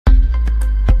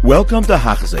Welcome to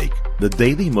Hachzik, the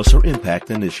Daily Musar Impact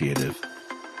Initiative.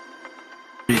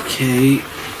 Pirkei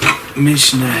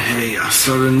Mishnah Hey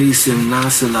Asara Nisim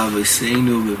Nasel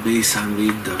Avoseinu Bebeis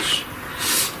Hamikdash.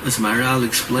 As Maral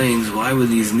explains, why were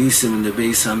these Nisim in the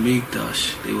Beis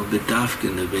Hamikdash? They were bedafka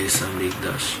in the Beis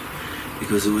Hamikdash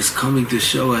because it was coming to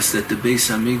show us that the Beis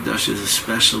Hamikdash is a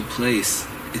special place.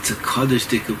 It's a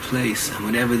Kaddish-dika place, and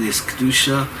whenever there's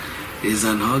Kedusha, is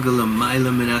anhaga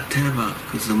l'mayla min ateva,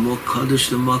 because the more kaddish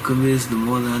the makom is, the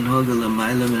more the anhaga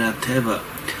l'mayla min ateva.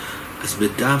 As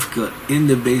bedavka in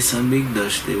the Beis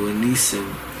Hamikdash, they were nisim,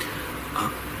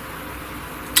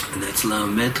 and that's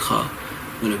la'amedcha.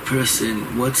 When a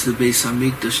person, what's the Beis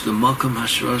Hamikdash? The makom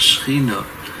hashra shechina.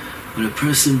 When a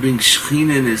person brings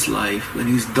shechina in his life, when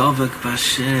he's davak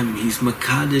b'Hashem, he's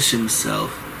makadosh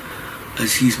himself.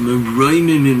 As he's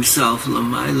meroimim himself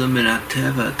l'mayla min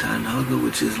ateva ta'anhaga,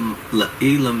 which is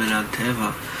la'ela min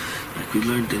ateva. Like we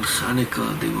learned in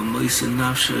Chanukah, they were moisa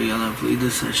nafsha yal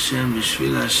avodas Hashem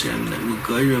b'shvil Hashem, that were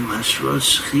goyim hashrat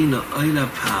shechina oila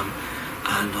pam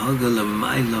anhaga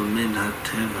l'mayla min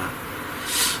ateva.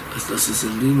 As this is a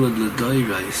limud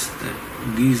l'doirais,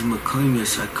 that these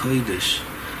makomis hakodesh,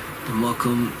 the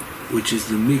makom which is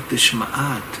the mikdash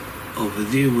ma'at, over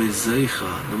there with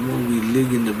Zeicha, the more we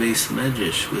live in the base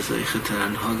medrash with Zeicha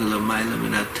Taran Hagala Maila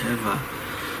Min Ateva,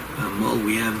 the more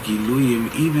we have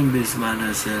Giluyim, even Bisman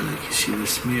Hazel, like Yeshiva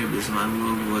Smir, Bisman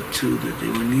World War II, that they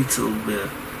were Nitzel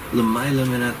L'Maila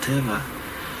Min Ateva.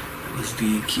 It was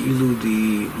the Kilu,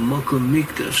 the Mokom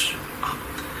Mikdash.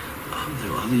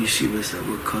 There were other yeshivas that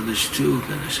were Kaddish too,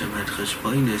 that Hashem had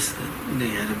Cheshbainis, that they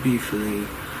had to be for the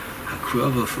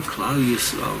Hakrava, for Klal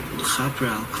Yisrael, L'Chapra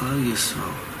al Klal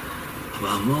Yisrael.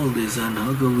 V'amol is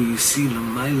anhaga where you see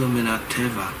l'mayla min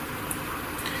ateva.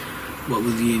 What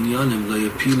were the inyanim? Lo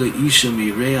yapila isha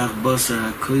mi reach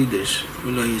basar hakodesh,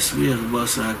 v'lo yisriach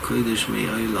basar hakodesh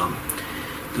me'olam.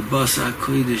 The basar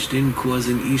hakodesh didn't cause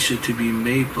an isha to be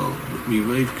maple, but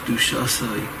mirev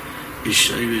kedushasai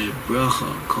b'shayrish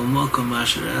bracha. Kol makom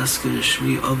asher asker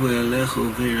shmi avoy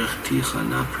alecho v'erachticha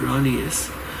napranius.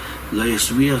 Lo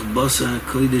yisriach basar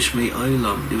hakodesh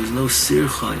me'olam. There was no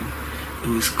sirchaim. It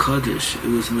was Kaddish, it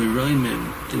was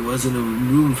Meraimim. There wasn't a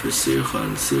room for Sircha,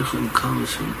 and Sircha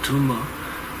comes from Tumah,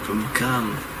 from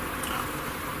Kam.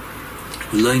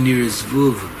 Ulay near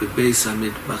Zvuv, Bebeis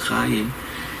Hamit Bachayim,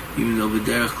 even though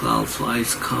B'derech Klal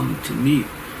flies come to meet,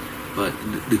 but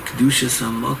the Kedushas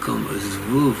HaMakom,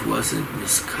 Zvuv, wasn't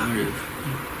Miskarev.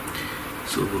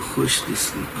 So V'chush,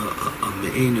 this, a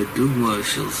Me'ena Dugma,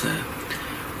 she'll say,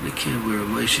 the camp where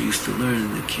Moshe used to learn,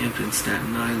 in the camp in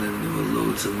Staten Island, there were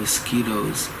loads of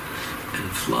mosquitoes and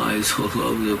flies all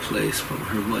over the place. From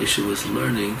where Moshe was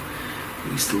learning, he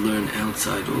used to learn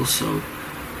outside also.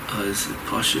 As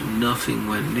Pasha, nothing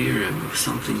went near him. It was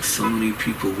something so many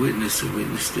people witnessed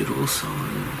it also.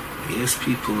 And he asked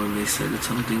people, and they said it's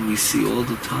something we see all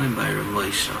the time by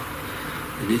Moshe.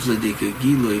 And if they could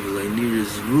giloi v'lay near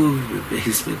Zvuv,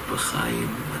 v'beis mit b'chayim,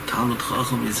 a Talmud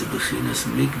Chacham is a bechinas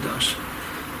mikdash.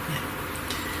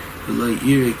 V'loi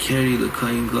ira keri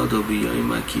l'kayin gadol b'yoyim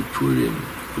ha'kipurim,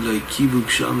 v'loi kivuk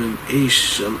shamim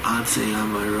eish shal atzei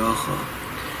ha'maracha,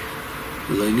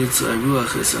 v'loi nitzah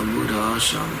ruach es amud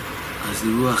ha'asham. As the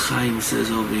Ruach Chaim says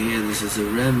over here, this is a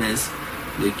remez.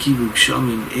 V'loi kivuk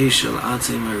shamim eish shal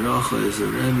atzei ha'maracha is a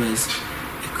remez.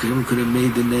 Hashem could have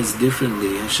made the nest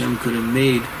differently. Hashem could have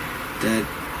made that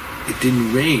it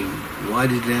didn't rain. Why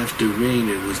did it have to rain?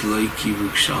 It was loi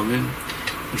kivuk shamim.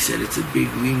 He said it's a big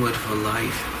limud for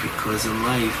life, because in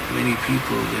life, many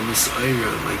people, they're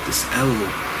mis'ayra, like this El,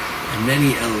 and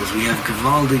many Els. We have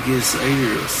gavaldik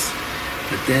is-ayros,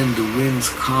 but then the winds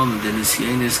come, the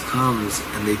nisyanis comes,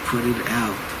 and they put it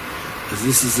out. Because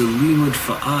this is a limud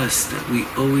for us, that we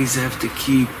always have to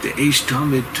keep the Eish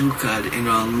Tamid Tukad in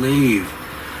our leiv,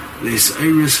 the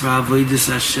is-ayros for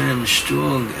avodas Hashem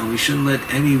strong, and we shouldn't let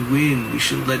any wind, we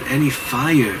shouldn't let any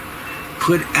fire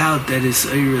put out that is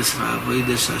Eiros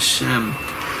v'avodas Hashem,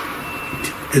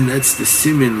 and that's the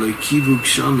simin lo kivuk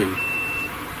shamim,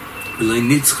 lo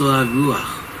nitzcha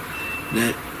haruach,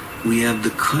 that we have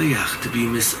the koyach to be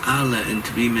mis'ala and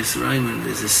to be misraiman.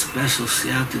 There's a special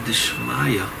siyata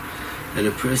d'shmaya that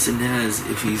a person has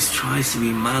if he tries to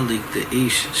be malik the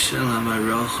eish shel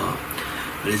hamaracha.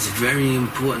 But it's very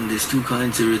important. There's two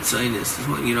kinds of ritzainis. There's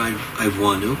one, I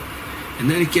want to, and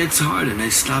then it gets hard, and I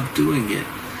stop doing it.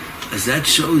 As that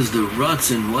shows the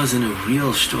Ratzin wasn't a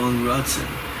real strong Ratzin.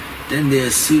 Then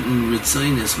there's certain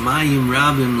Ritzainis, Mayim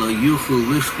Rabim Lo Yuchul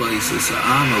Lichbais as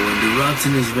A'ama. When the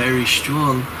Ratzin is very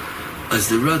strong, as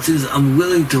the Ratzin is, I'm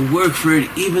willing to work for it,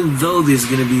 even though there's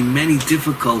going to be many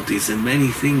difficulties and many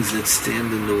things that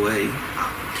stand in the way.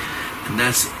 And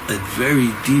that's a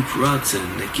very deep ratzon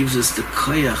that gives us the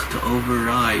koyach to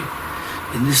override.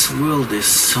 In this world, there's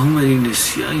so many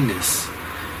nisyonis.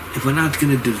 If we're not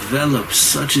going to develop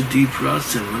such a deep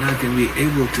ratzon, we're not going to be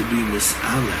able to be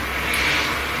mis'ala.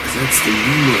 That's the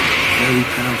limud, a very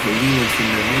powerful limud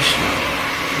from the Mishnah,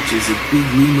 which is a big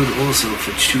limud also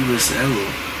for Tshuvas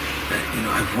Elu. That,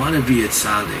 I want to be a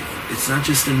tzaddik. It's not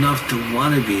just enough to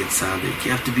want to be a tzaddik.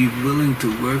 You have to be willing to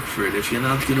work for it. If you're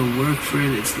not going to work for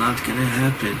it, it's not going to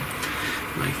happen.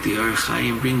 Like the Or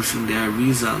Chaim brings from the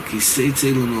Arizal, Ki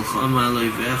seitze l'mulchama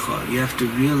aloivecha. You have to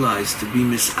realize to be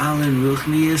mis'al and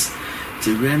ruchnius,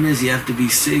 to remez, you have to be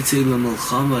seitze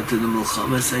l'mulchama, to the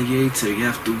mulchamas hayetzer. You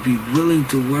have to be willing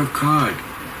to work hard.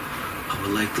 But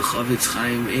like the Chavetz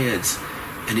Chaim adds,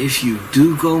 and if you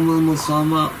do go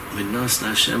milchama,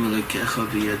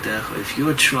 if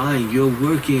you're trying, you're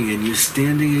working, and you're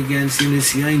standing against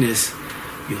Yinis,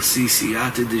 you'll see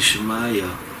siyata d'shemaya,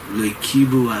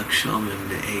 loikibu hakshamim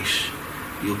de'esh.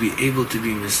 You'll be able to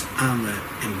be mis'ama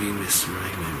and be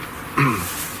misraimim.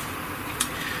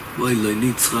 Boy lo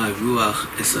nitzcha ruach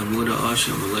es amuda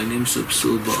asham, lo nimsa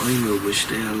psul ba'oinu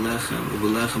v'shtei halechem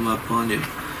u'v'lechem aponim.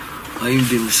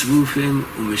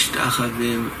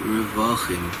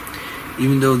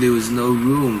 Even though there was no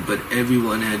room, but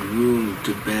everyone had room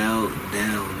to bow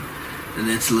down. And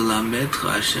that's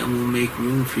l'lametcha, Hashem will make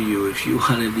room for you. If you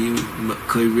want to be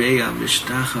koireya,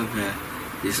 mishtachaveh,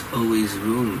 there's always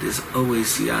room, there's always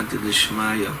siyata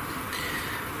d'shmaya.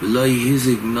 V'lo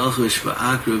yihizik nochosh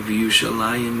v'akra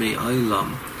v'Yushalayim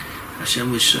me'olam.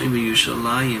 Hashem was showing me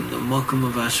Yushalayim, the mokum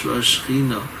of Ashra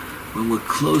Shechina. When we're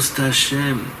close to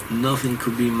Hashem, nothing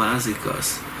could be mazik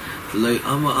us.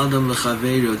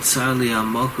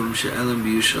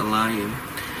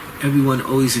 Everyone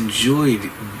always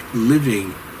enjoyed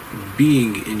living,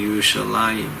 being in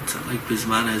Yerushalayim. It's not like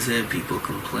Bizman Hazeh, people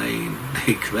complain,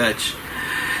 they kvetch.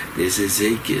 There's a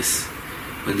zekis.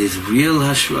 When there's real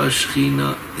Hashra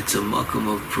Shechina, it's a makom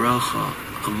of bracha,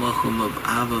 a makom of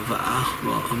ava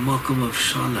v'achva, a makom of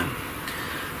shalom.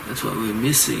 That's what we're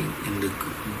missing in the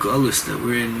Gullus that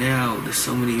we're in now. There's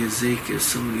so many Ezekiels,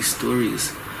 so many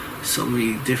stories, so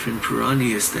many different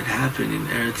Piranias that happen in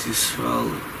Eretz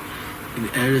Yisrael, in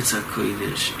Eretz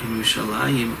HaKodesh, in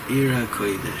Yerushalayim, Ir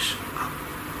HaKodesh.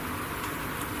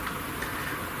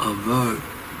 Avar,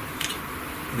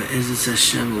 Ve'ezes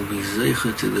Hashem will be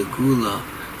Zeicha to the Gula,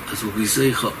 as will be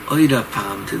Zeicha Oida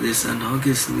Pam to this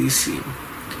Anhagis Nisim.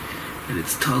 And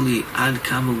it's totally ad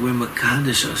kama we're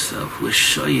makadosh ourselves. We're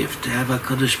shoyif to have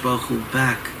HaKadosh Baruch Hu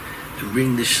back and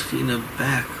bring the Shechina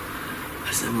back.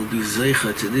 As then we'll be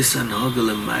zeicha to this anhaga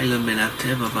l'mayla min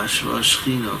ateva v'ashra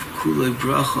Shechina of kulei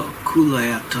bracha,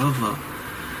 kulei atava,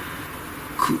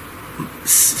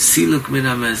 siluk min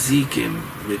hamazikim,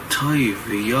 v'toiv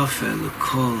v'yofel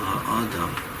l'kol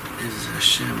ha'adam. This is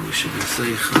Hashem. We should be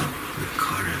zeicha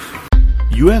l'karev.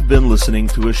 You have been listening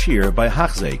to a shir by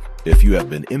Hachzeik. If you have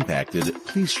been impacted,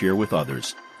 please share with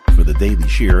others. For the daily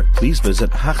shir, please visit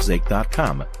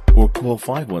Hachzeik.com or call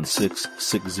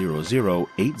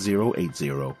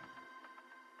 516-600-8080.